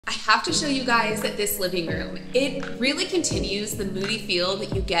I have to show you guys this living room. It really continues the moody feel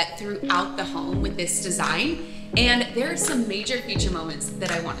that you get throughout the home with this design, and there are some major feature moments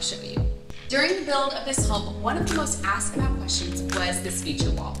that I want to show you. During the build of this home, one of the most asked about questions was this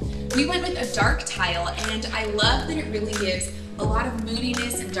feature wall. We went with a dark tile, and I love that it really gives a lot of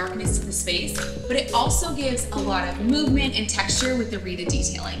moodiness and darkness to the space, but it also gives a lot of movement and texture with the Rita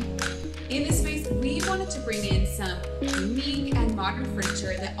detailing. In this space, we wanted to bring in some unique and modern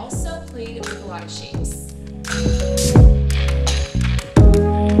furniture that also played with a lot of shapes.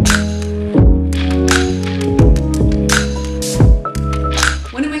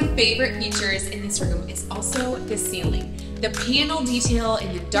 One of my favorite features in this room is also the ceiling. The panel detail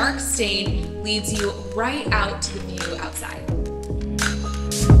in the dark stain leads you right out to the view outside.